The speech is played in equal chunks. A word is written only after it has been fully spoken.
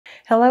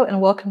Hello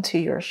and welcome to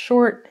your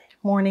short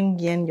morning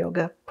yin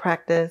yoga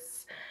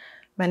practice.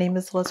 My name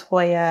is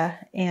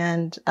Latoya,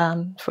 and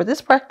for this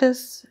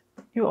practice,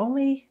 you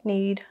only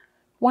need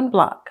one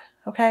block,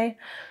 okay?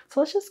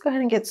 So let's just go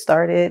ahead and get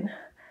started.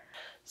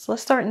 So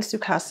let's start in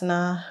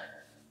Sukhasana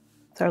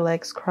with our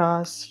legs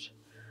crossed,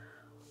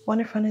 one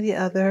in front of the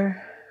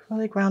other,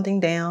 really grounding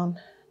down.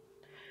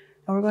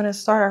 And we're going to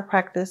start our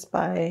practice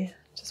by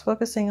just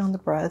focusing on the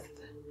breath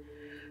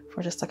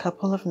for just a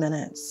couple of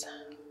minutes.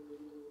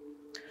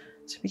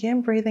 So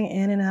begin breathing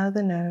in and out of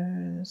the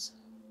nose.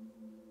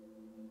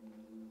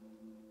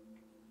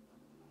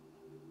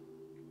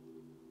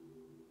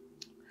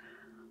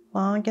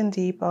 Long and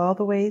deep all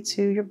the way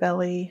to your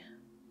belly.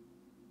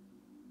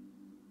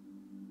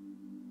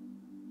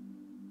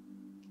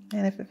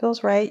 And if it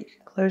feels right, you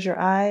can close your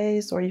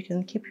eyes or you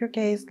can keep your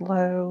gaze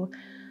low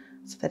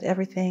so that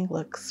everything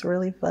looks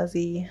really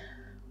fuzzy.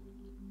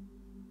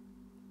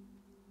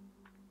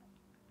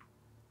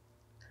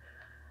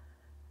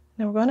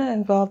 Now we're going to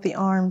involve the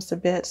arms a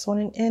bit. So on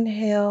an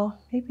inhale,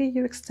 maybe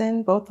you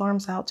extend both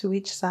arms out to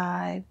each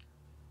side,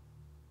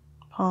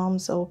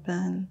 palms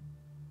open.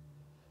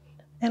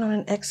 And on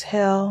an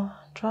exhale,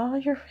 draw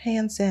your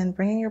hands in,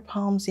 bringing your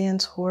palms in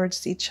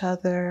towards each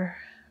other,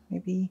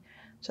 maybe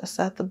just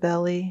at the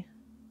belly.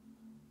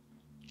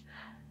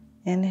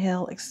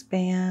 Inhale,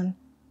 expand,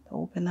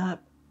 open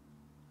up.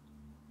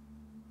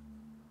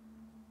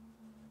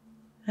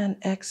 And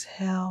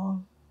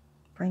exhale,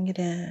 bring it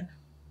in.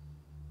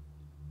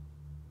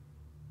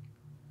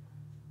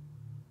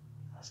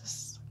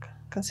 Just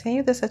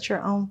continue this at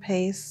your own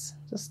pace,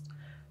 just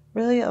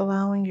really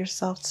allowing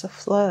yourself to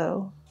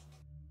flow.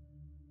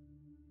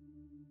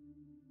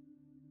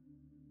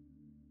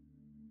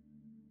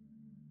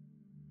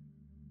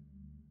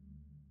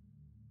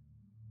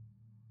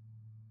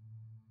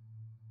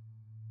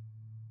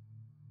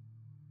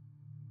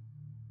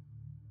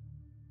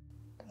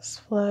 Just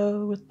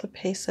flow with the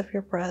pace of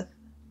your breath.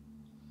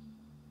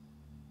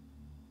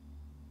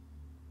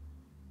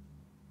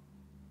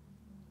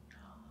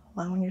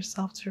 Allowing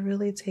yourself to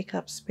really take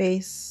up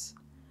space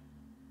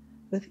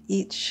with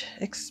each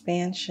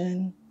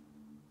expansion.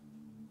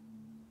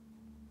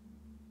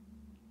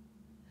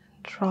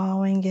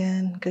 Drawing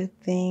in good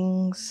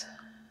things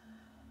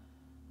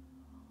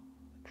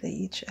with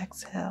each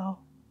exhale.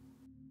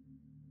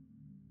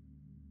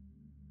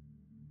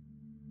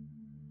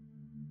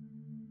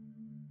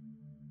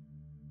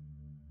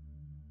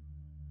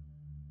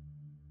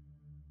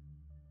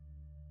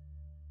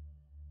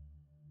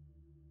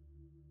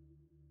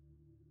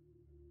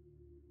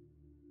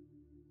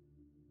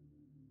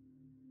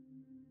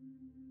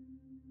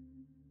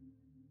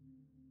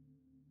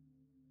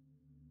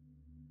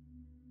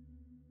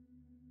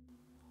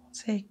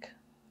 Take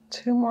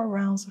 2 more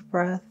rounds of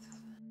breath.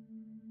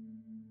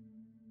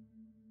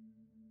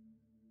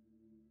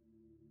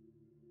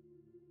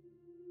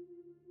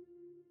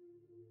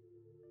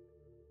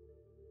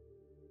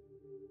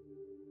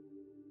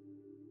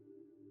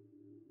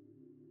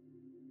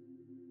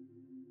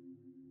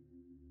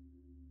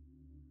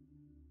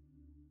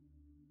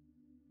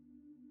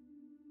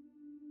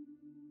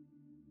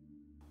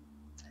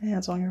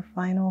 Hands on your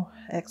final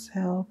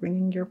exhale,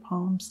 bringing your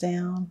palms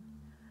down.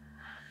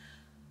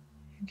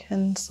 You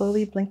can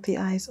slowly blink the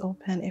eyes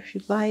open if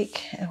you'd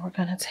like, and we're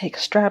going to take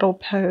straddle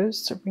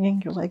pose, so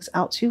bringing your legs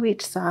out to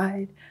each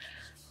side.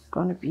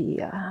 Going to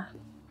be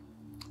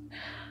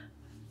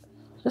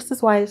just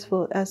as wide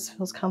as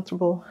feels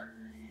comfortable,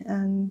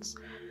 and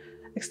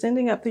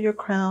extending up through your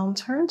crown,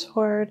 turn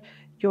toward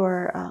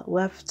your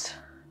left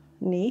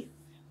knee,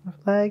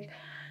 left leg,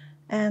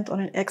 and on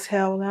an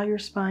exhale, allow your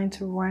spine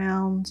to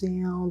round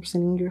down,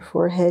 sending your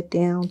forehead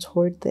down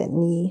toward that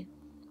knee.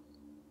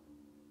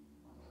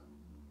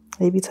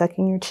 Maybe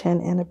tucking your chin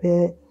in a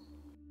bit.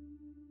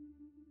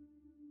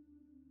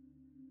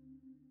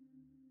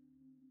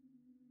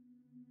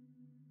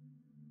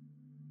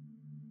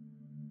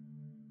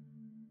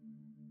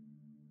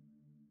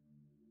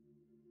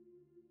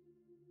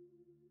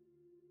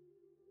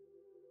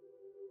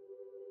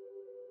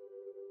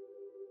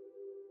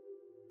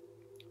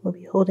 We'll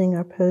be holding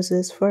our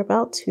poses for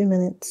about 2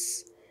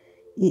 minutes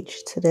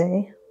each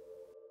today.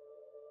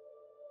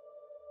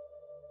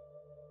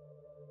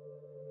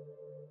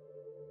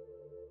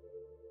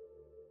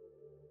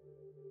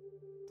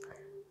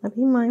 Now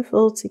be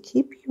mindful to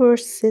keep your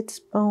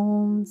sit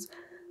bones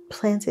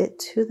planted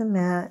to the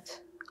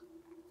mat.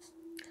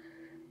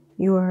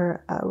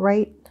 Your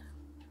right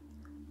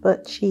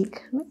butt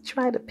cheek may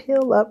try to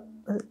peel up,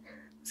 but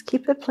just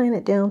keep it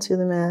planted down to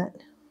the mat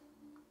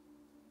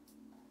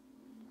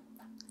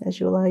as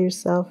you allow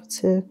yourself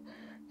to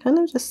kind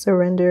of just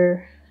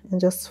surrender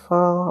and just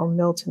fall or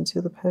melt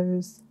into the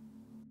pose.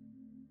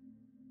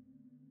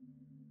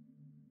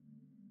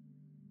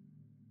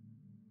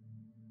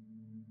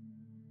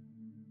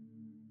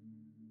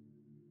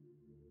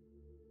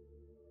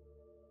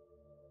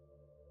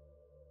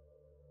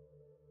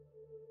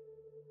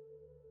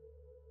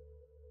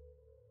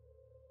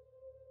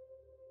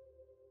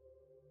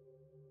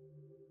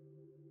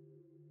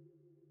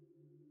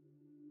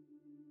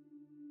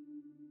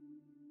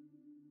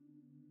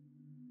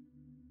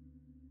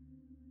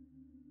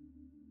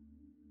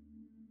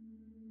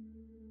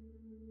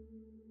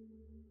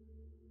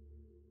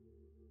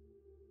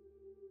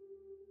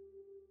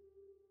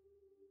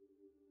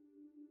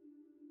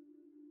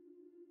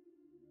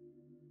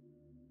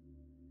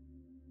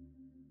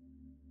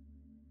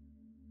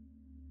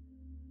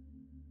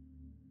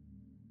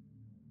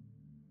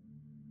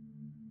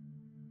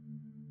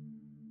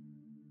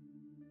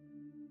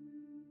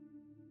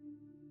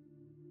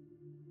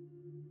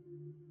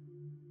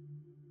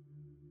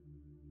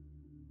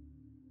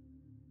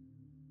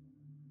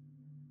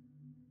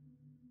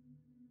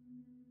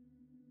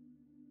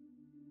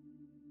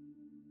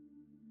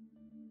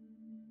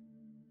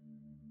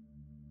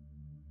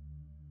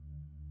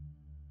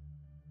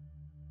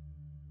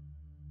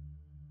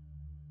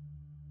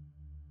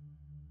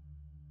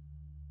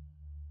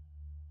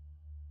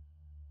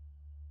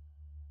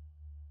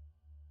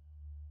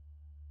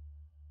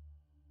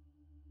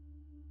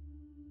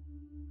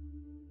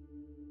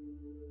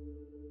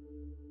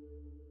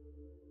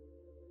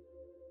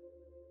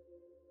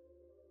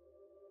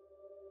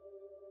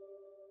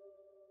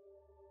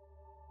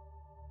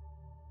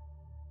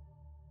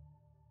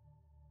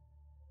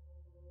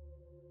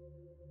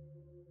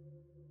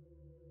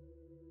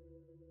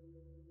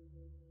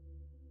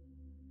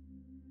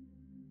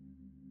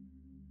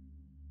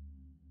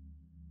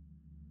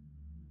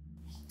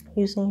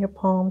 Using your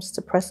palms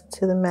to press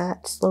into the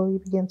mat, slowly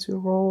begin to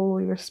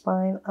roll your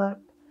spine up.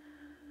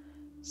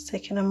 Just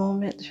taking a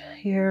moment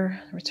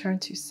here, return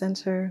to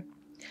center.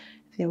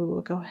 Then we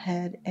will go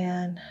ahead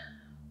and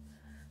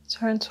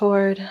turn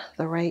toward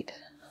the right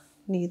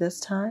knee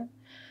this time.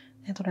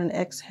 And on an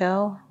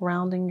exhale,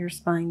 rounding your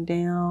spine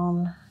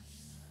down.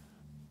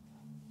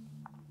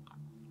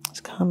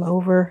 Just come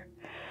over,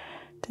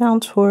 down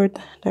toward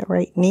that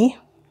right knee.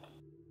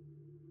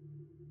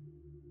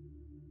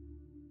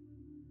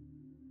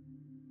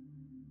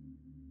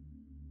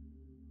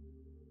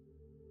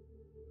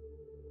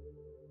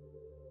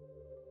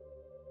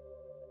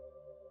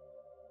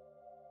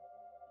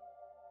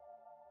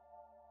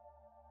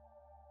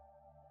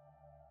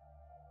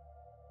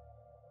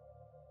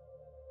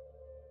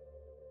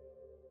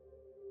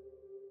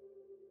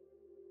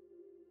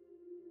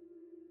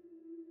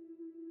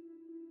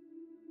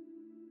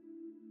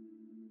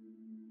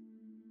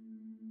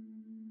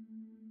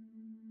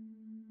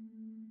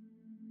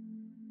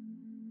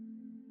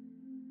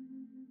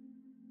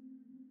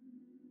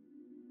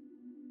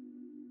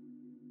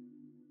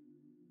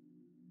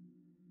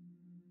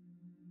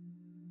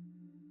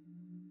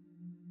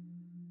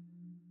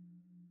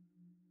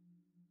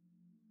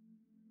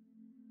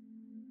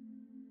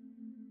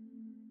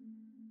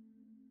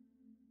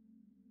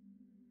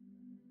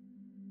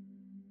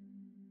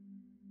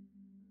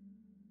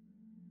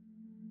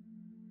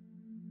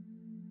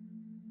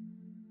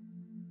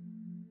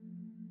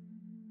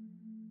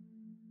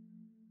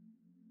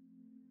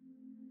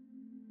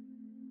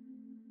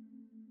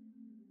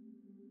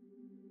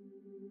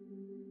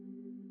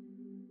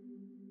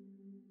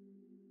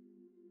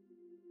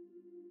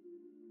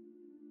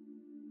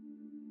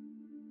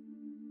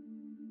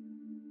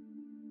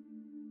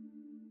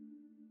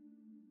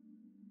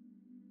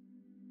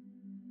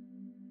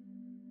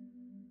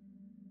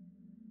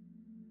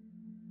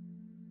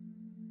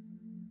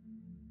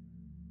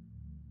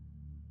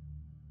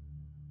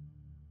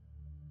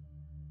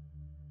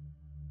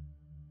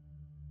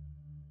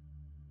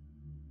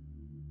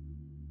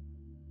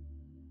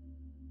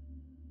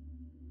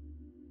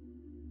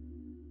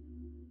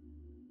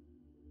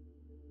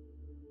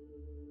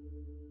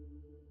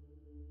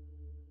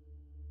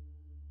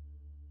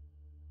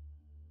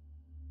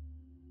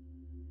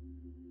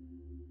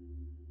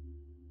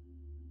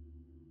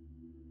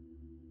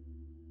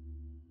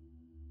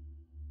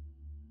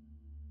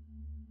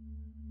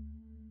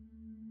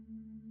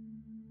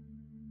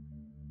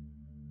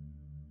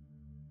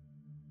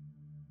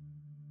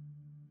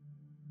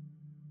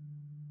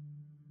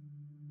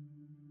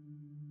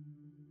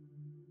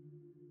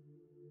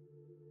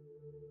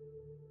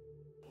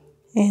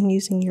 And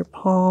using your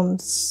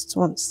palms,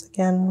 once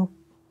again,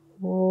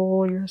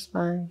 roll your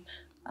spine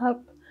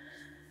up.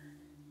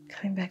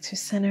 Coming back to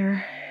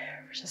center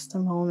for just a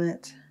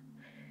moment.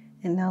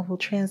 And now we'll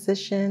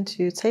transition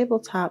to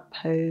tabletop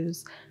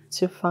pose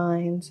to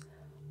find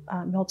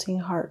melting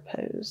heart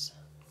pose.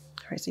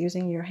 All right, so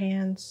using your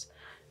hands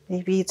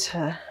maybe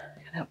to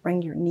kind of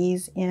bring your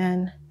knees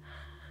in.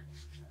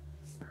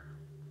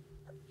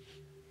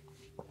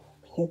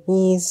 Your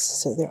knees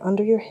so they're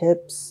under your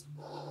hips.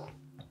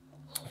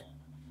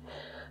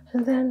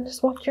 And then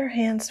just walk your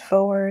hands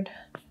forward,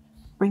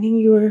 bringing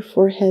your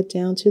forehead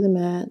down to the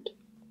mat.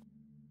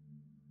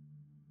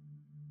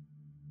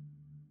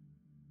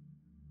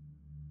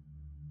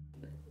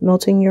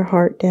 Melting your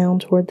heart down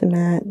toward the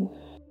mat.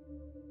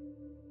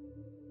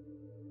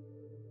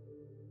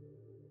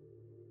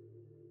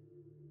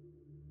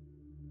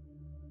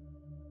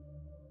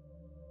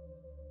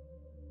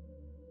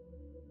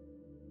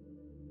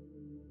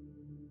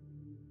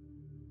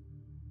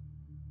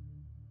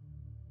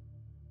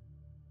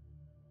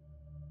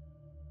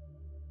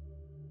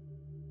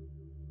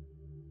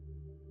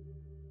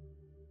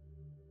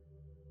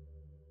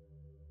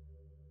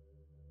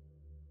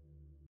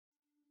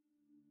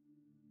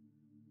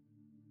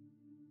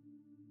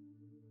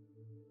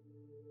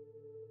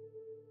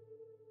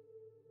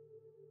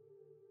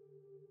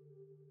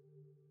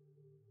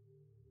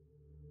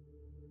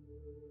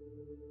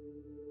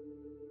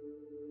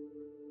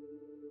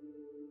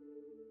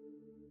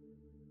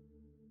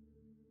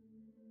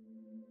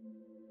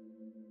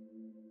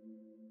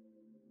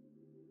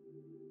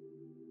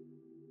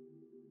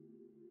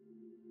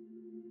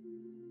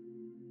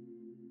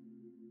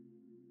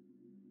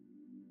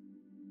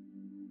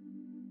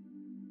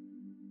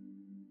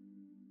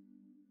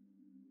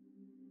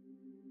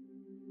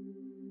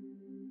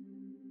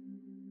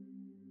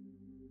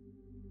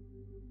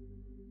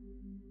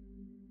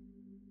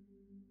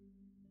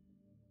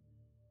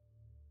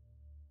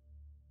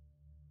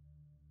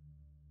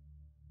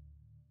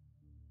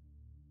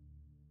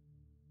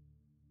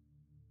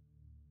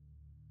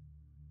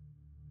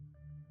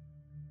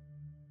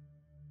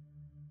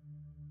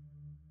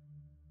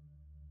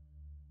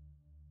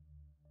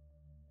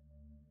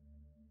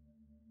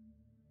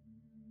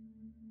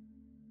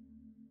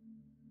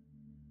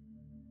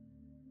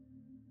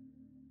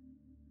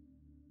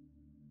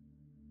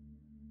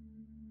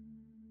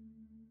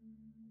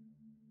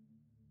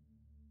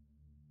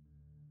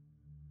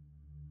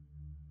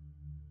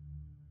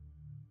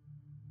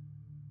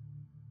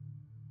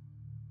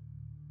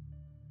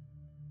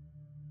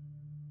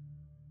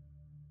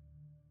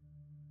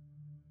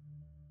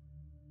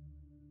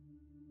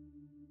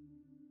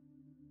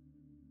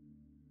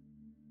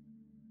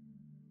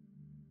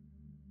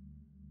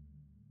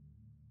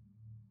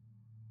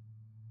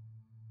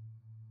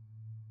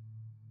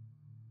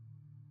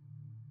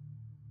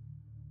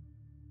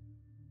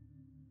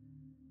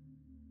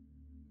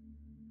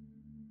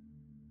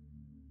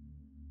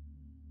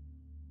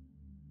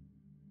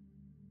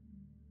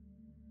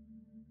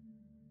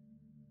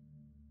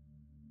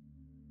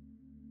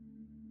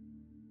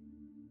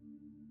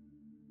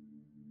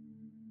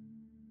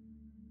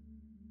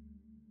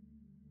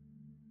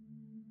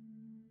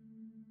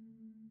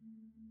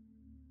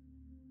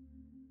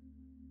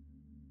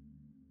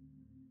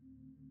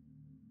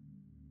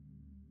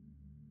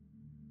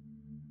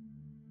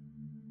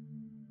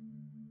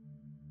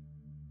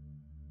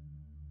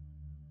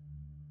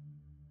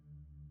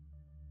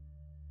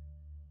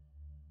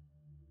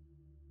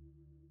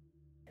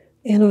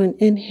 And on an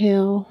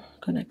inhale,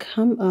 going to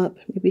come up,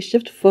 maybe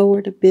shift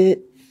forward a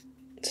bit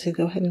to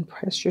go ahead and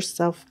press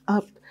yourself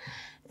up.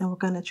 And we're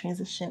going to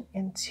transition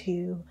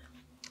into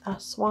a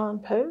swan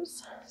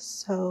pose.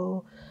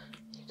 So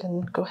you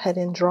can go ahead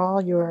and draw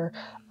your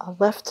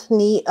left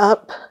knee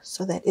up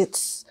so that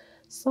it's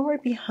somewhere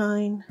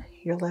behind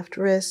your left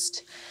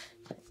wrist.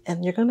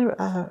 And you're going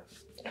to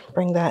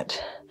bring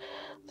that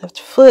left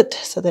foot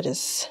so that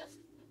it's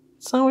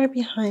somewhere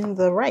behind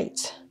the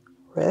right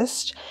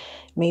wrist,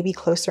 maybe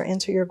closer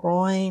into your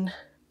groin,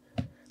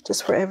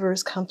 just wherever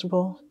is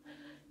comfortable,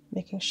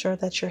 making sure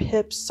that your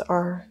hips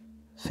are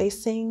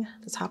facing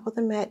the top of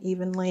the mat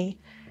evenly.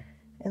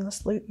 And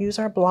let's use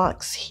our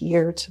blocks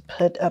here to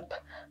put up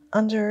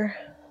under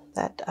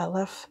that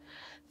left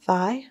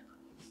thigh.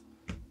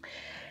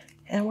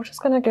 And we're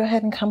just going to go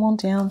ahead and come on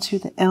down to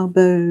the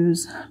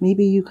elbows.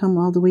 Maybe you come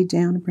all the way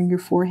down and bring your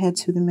forehead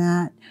to the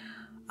mat.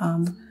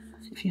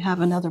 If you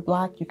have another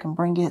block, you can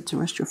bring it to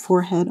rest your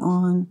forehead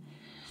on.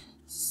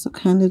 So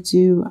kind of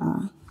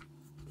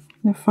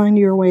find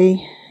your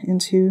way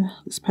into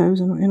this pose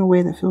in a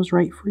way that feels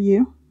right for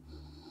you.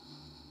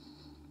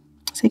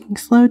 Taking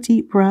slow,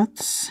 deep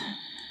breaths,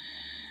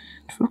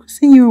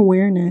 focusing your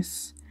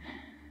awareness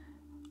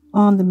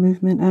on the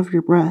movement of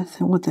your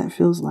breath and what that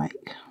feels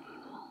like.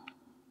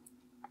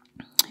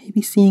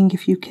 Maybe seeing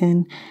if you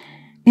can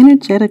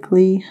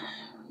energetically,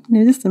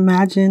 just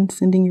imagine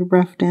sending your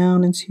breath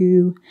down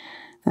into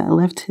that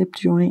left hip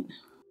joint.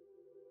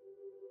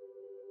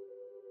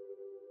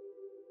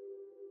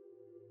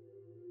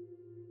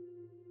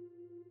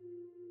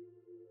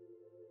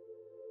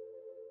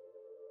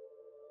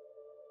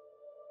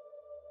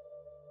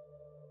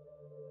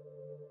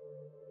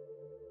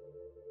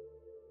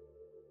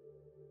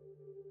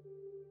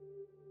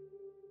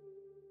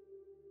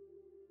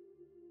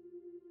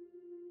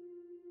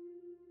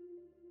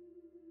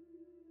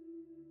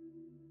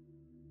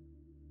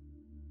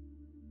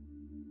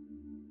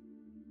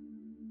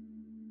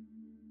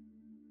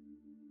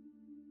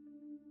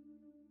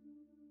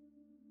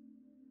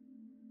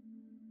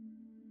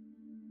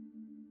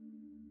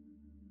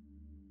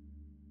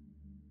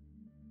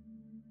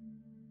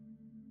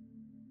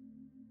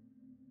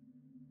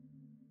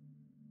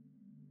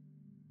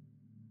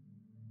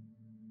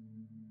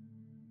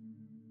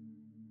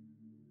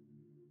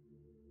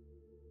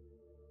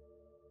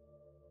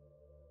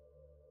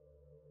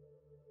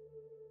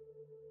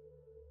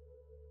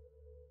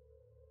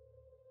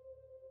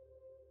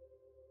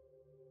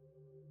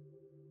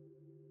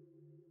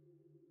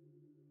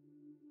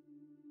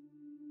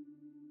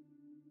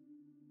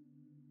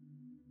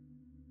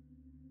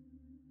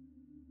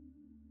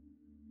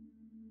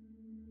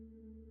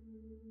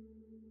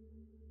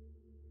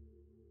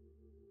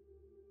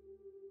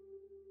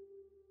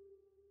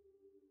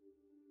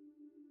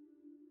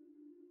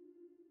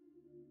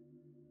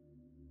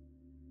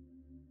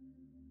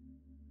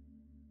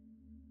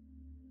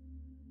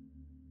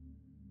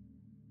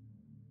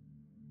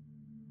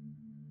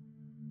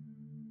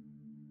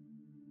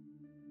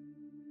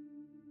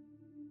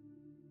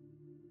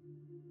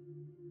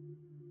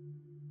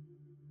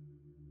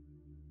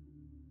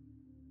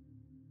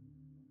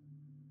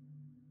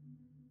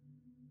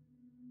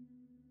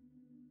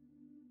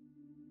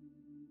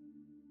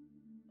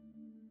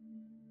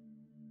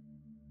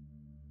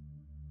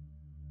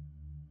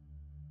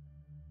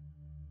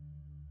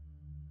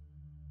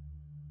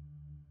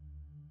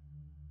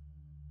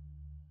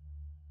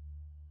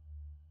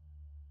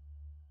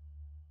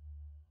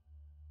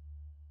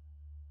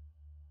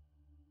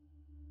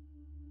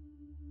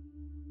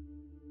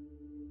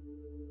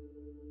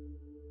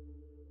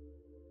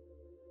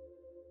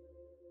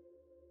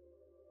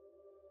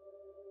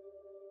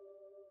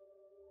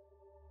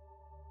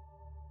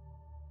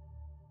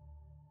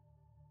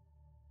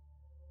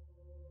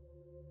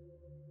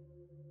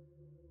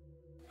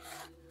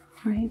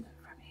 All right,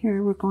 from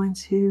here we're going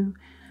to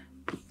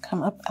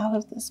come up out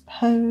of this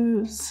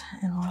pose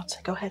and we'll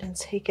go ahead and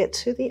take it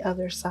to the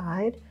other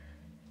side.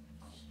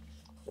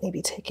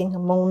 Maybe taking a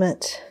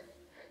moment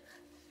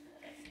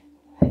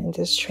and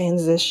just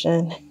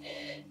transition.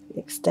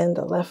 Extend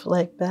the left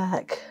leg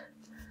back,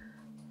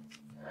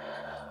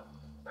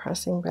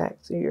 pressing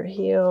back through your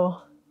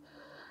heel,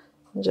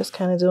 and just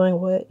kind of doing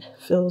what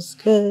feels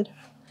good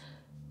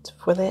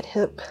for that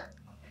hip.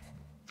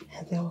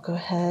 And then we'll go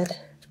ahead,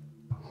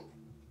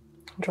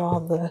 draw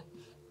the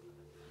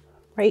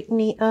right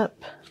knee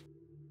up.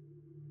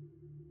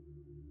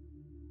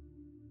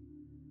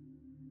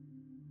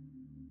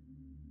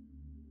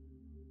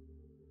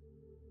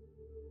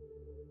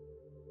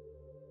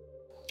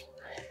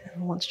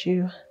 And once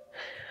you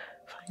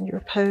find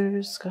your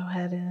pose, go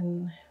ahead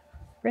and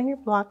bring your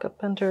block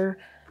up under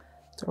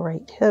the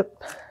right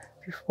hip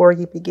before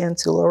you begin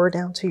to lower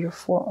down to your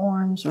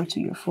forearms or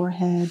to your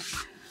forehead.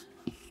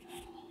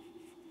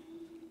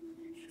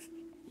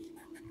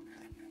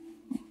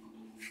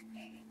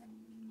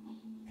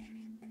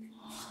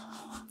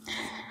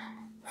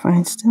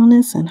 Find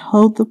stillness and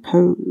hold the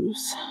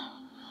pose.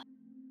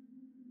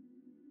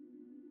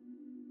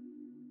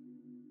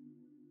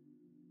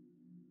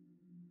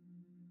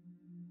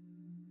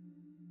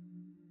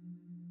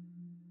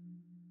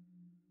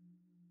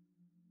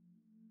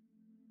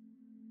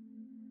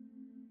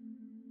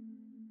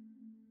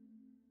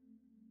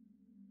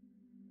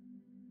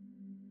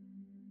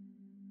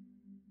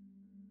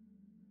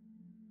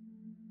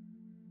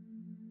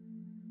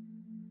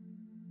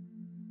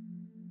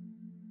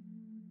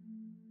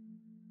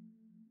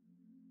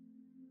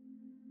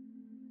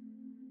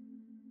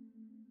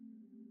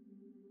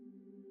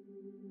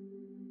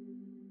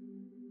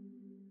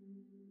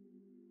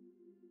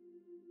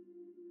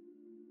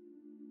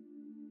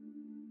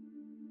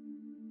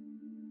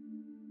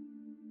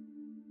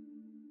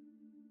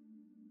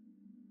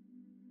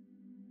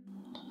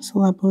 Just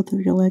allow both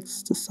of your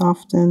legs to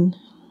soften.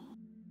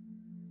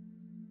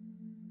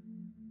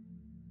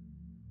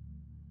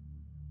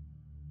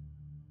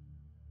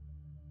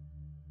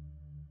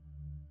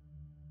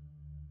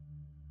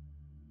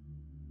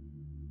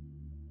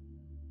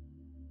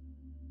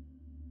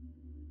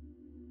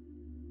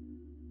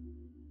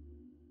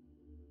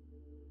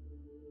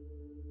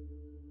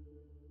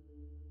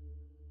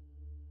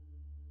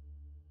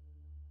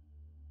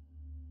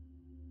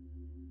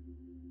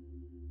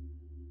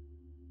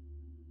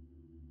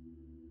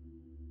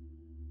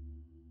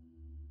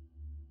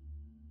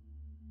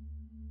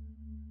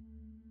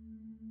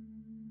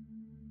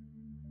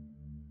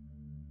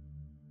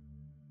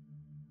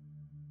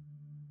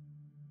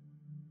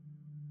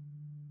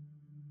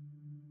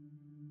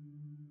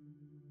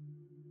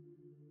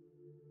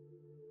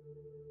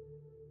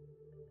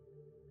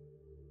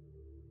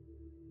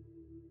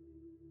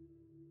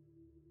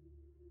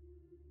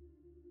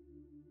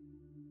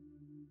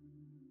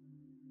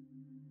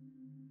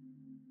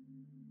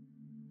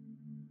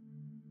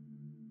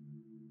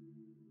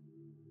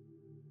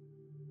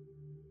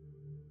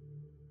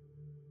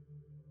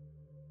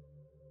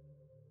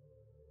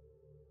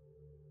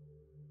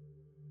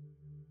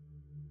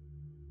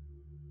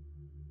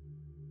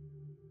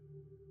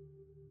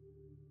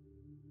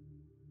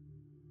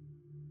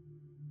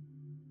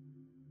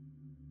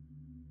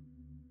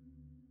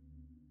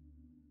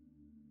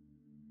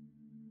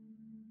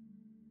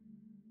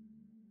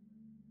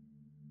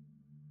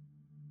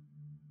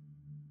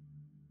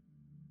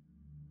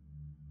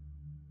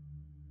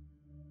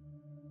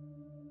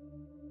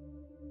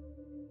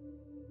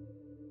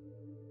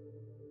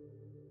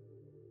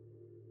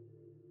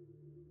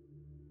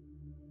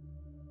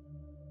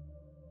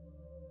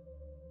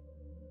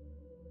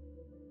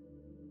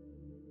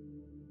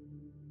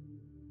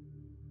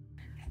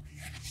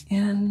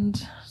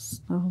 And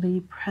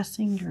slowly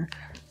pressing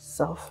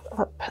yourself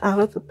up out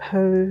of the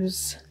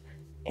pose.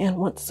 And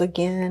once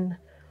again,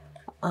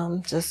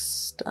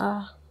 just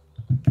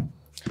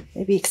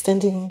maybe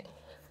extending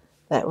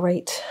that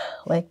right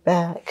leg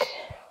back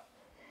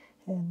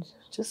and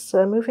just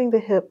moving the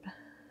hip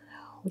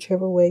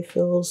whichever way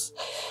feels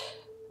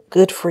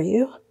good for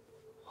you.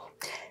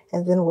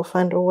 And then we'll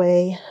find our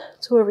way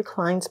to a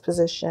reclined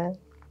position.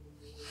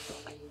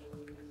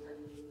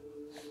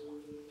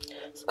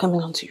 So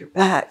coming onto your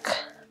back.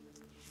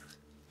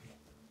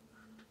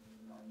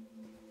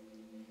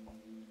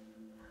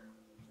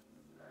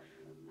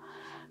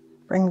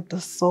 Bring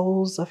the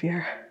soles of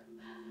your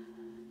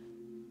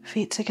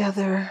feet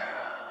together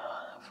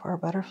for a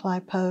butterfly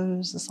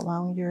pose. Just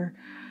allowing your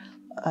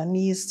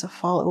knees to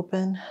fall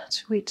open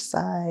to each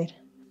side.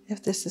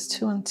 If this is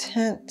too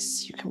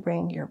intense, you can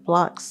bring your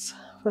blocks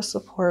for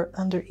support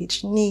under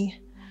each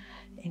knee.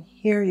 And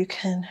here you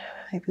can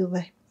maybe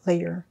lay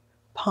your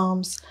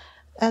palms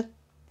at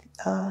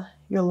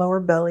your lower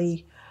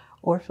belly,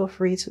 or feel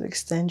free to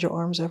extend your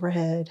arms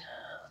overhead.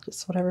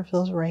 Just whatever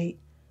feels right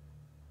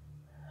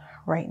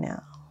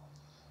now.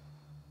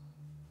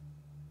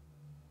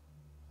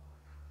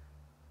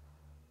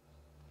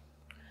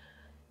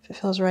 If it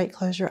feels right,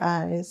 close your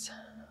eyes,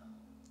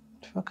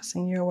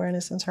 focusing your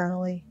awareness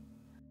internally.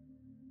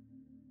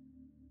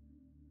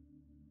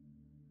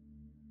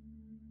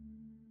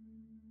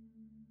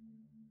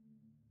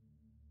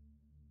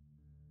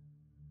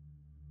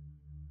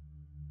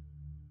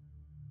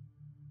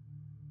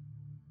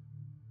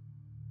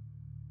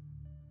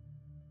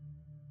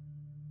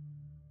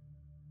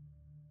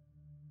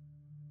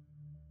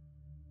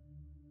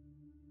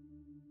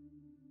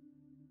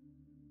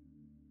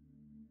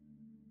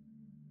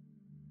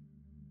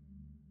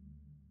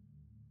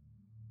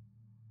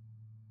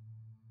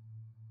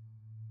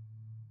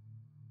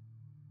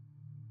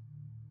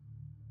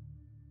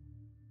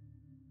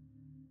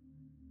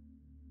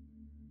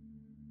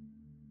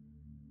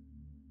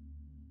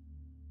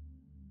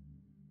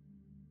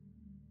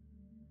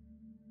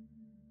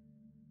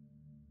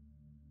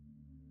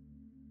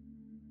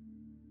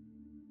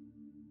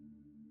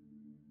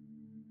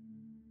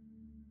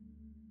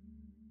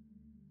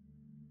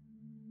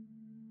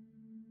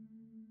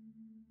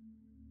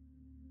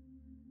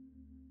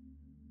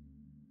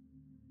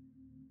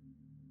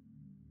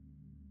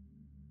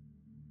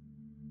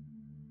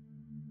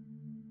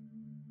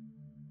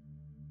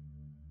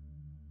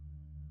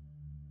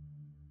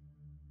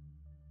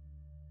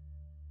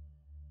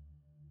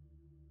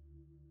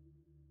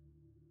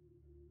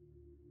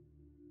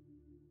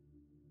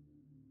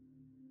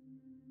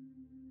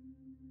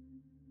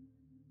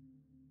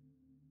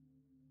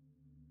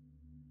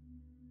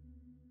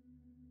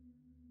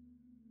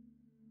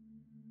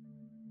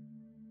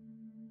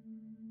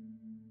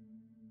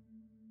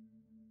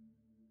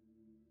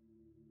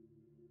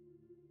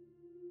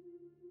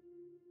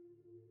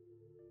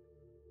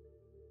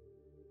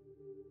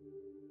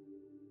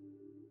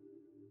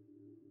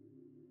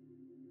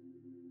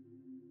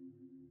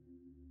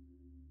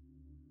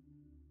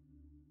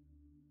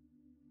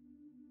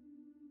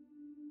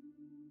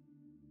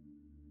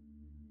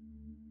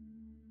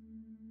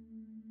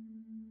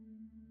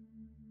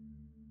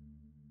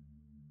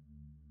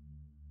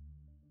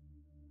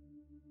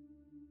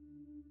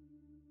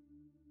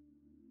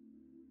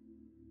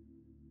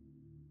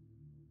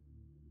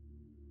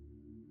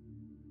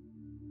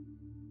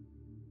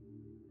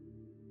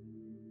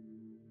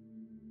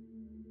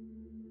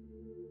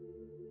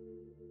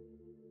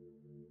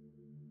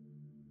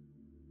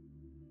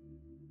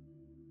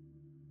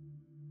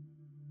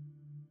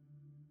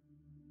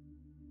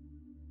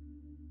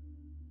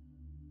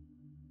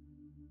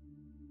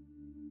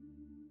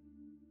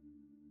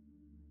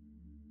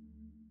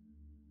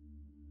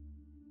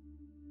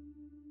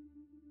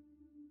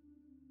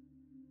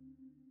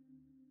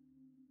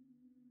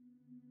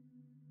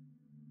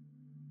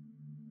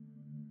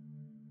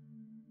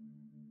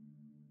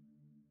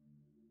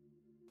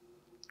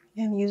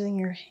 And using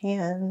your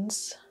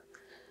hands,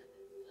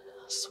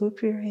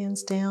 swoop your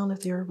hands down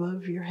if they're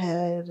above your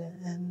head,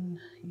 and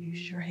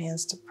use your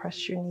hands to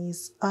press your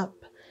knees up.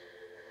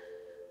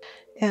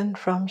 And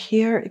from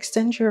here,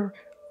 extend your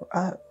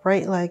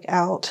right leg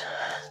out,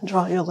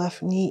 draw your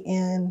left knee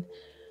in,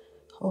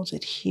 hold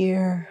it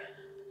here.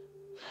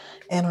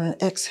 And on an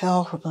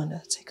exhale, we're going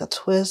to take a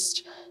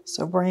twist.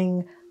 So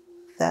bring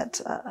that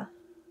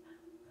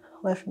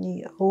left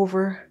knee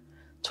over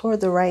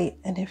toward the right.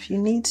 And if you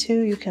need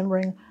to, you can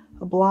bring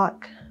a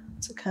block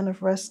to kind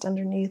of rest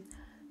underneath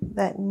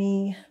that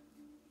knee.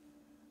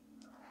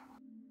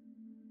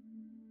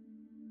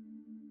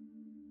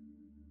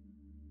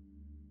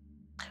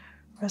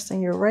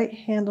 Resting your right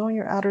hand on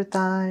your outer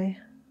thigh.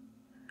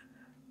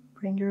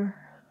 Bring your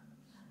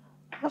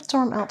left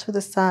arm out to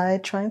the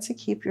side, trying to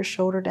keep your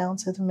shoulder down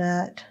to the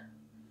mat.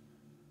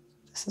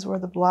 This is where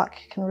the block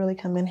can really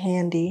come in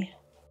handy.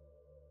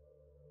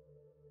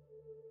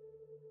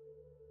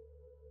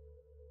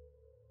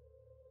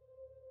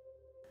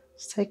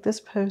 Just take this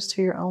pose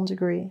to your own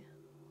degree.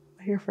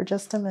 We're here for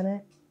just a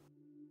minute.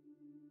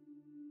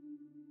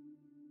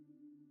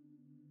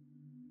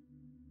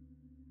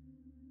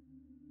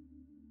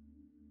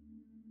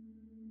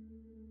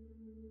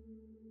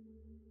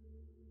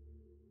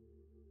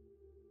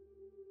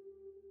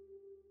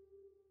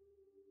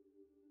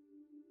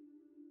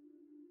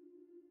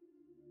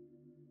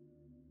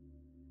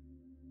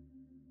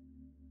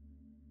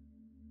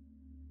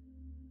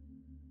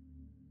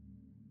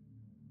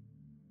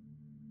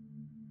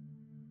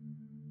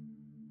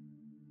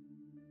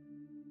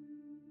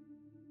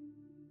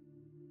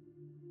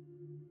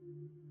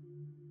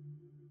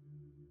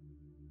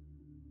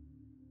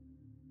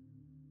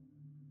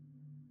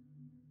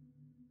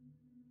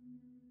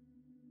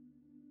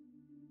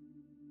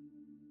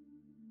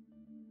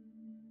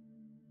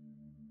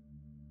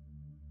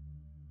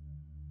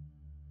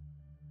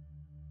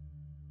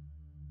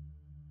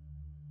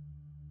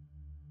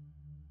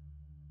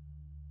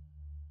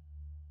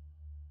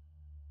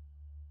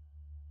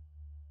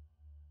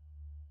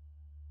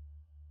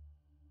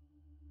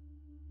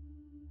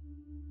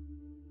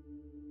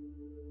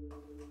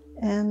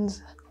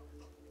 And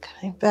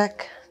coming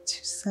back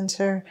to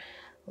center,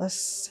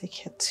 let's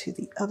take it to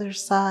the other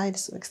side.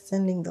 So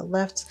extending the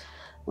left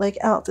leg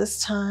out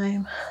this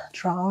time,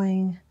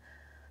 drawing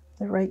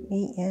the right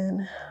knee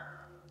in.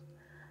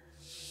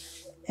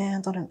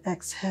 And on an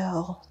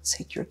exhale,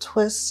 take your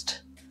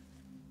twist.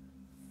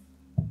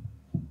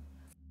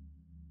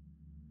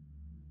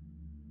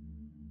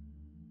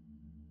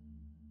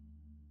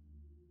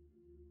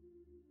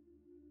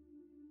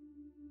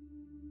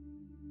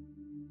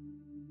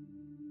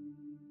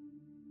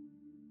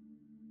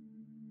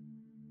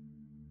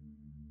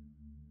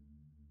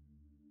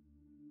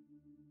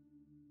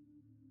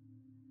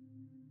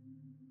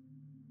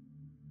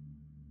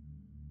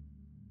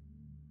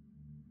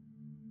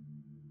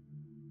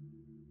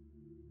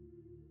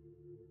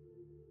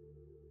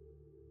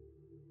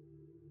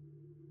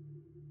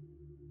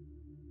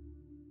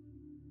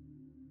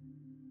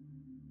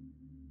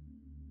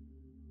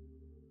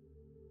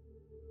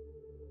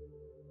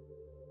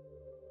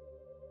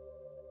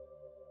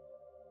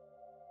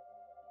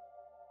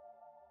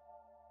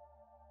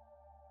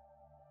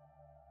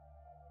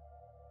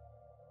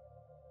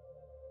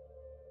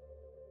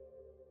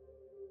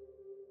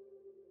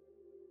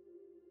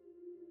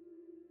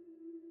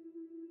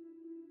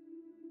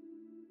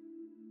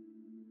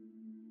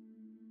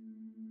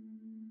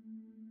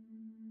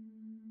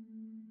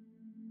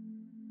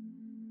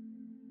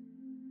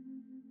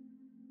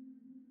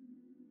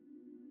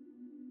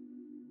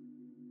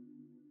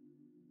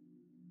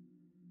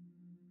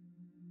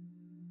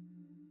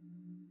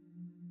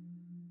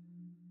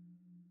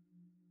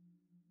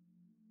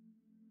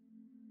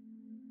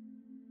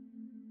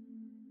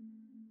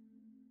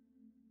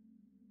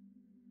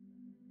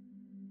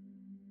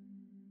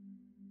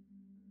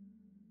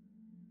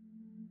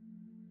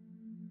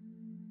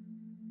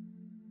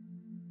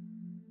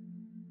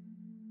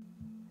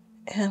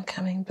 And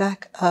coming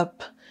back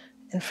up.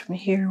 And from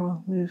here,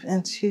 we'll move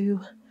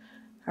into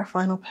our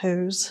final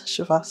pose,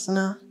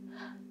 Shavasana.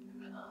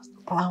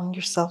 Allowing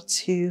yourself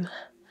to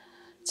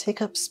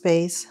take up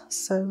space.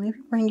 So maybe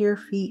bring your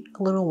feet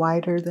a little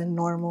wider than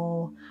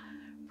normal.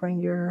 Bring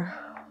your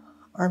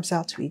arms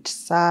out to each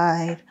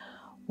side,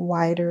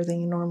 wider than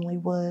you normally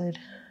would.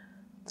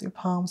 With your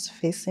palms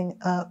facing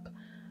up.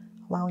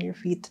 allowing your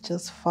feet to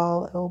just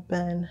fall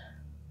open.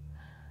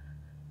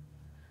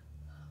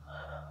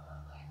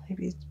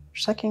 Maybe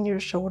checking your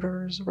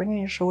shoulders, bringing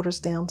your shoulders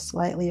down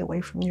slightly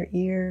away from your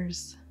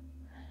ears,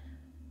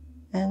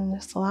 and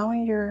just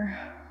allowing your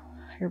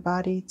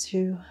body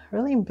to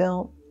really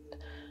melt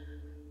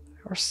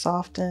or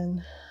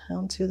soften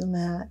onto the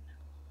mat.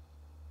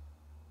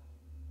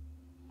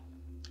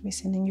 Maybe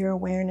sending your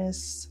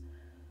awareness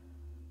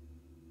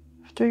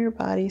through your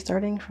body,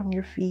 starting from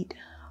your feet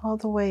all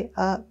the way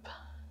up,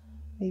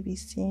 maybe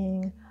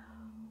seeing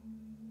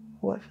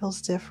what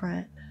feels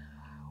different.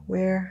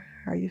 Where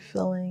are you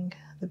feeling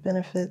the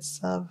benefits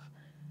of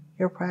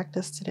your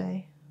practice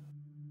today?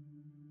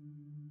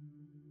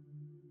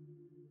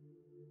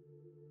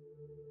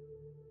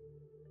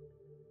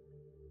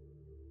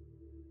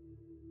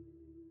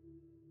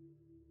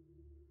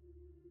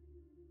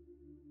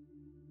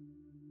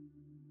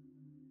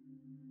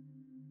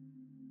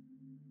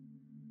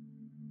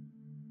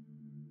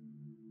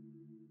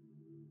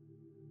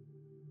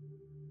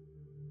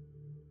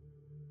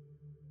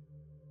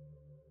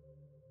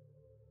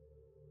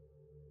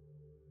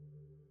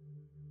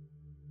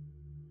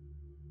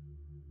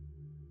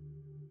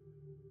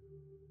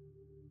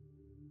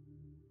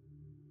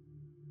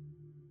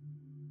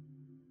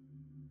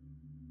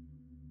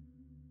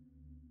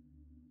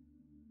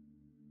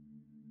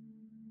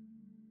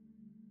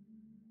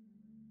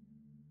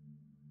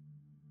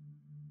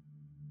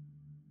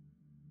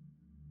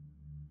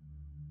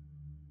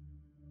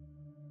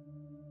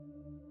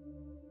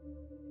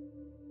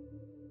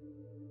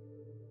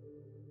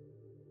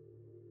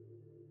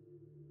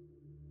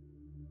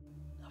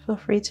 Feel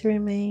free to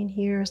remain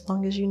here as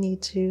long as you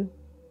need to.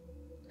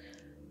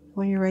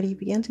 When you're ready,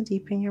 begin to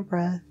deepen your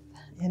breath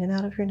in and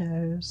out of your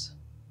nose.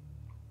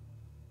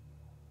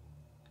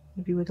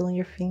 Maybe wiggling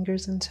your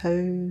fingers and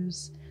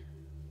toes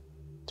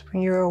to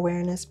bring your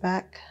awareness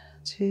back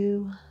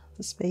to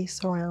the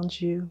space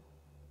around you.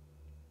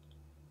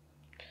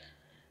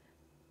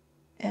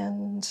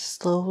 And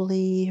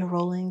slowly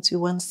rolling to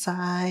one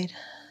side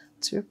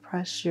to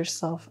press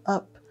yourself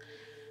up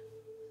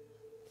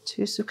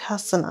to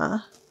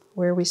Sukhasana,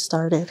 where we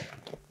started.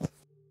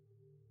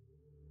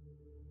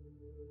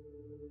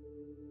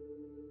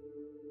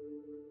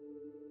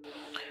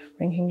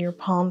 Bringing your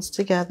palms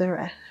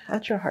together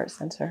at your heart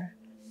center.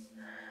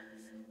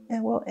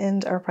 And we'll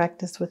end our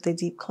practice with a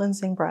deep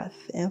cleansing breath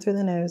in through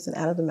the nose and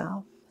out of the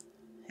mouth.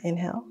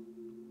 Inhale.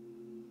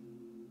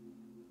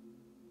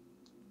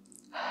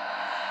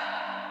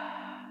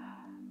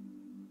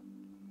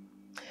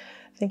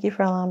 Thank you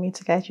for allowing me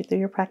to guide you through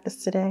your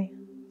practice today.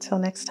 Till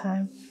next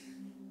time.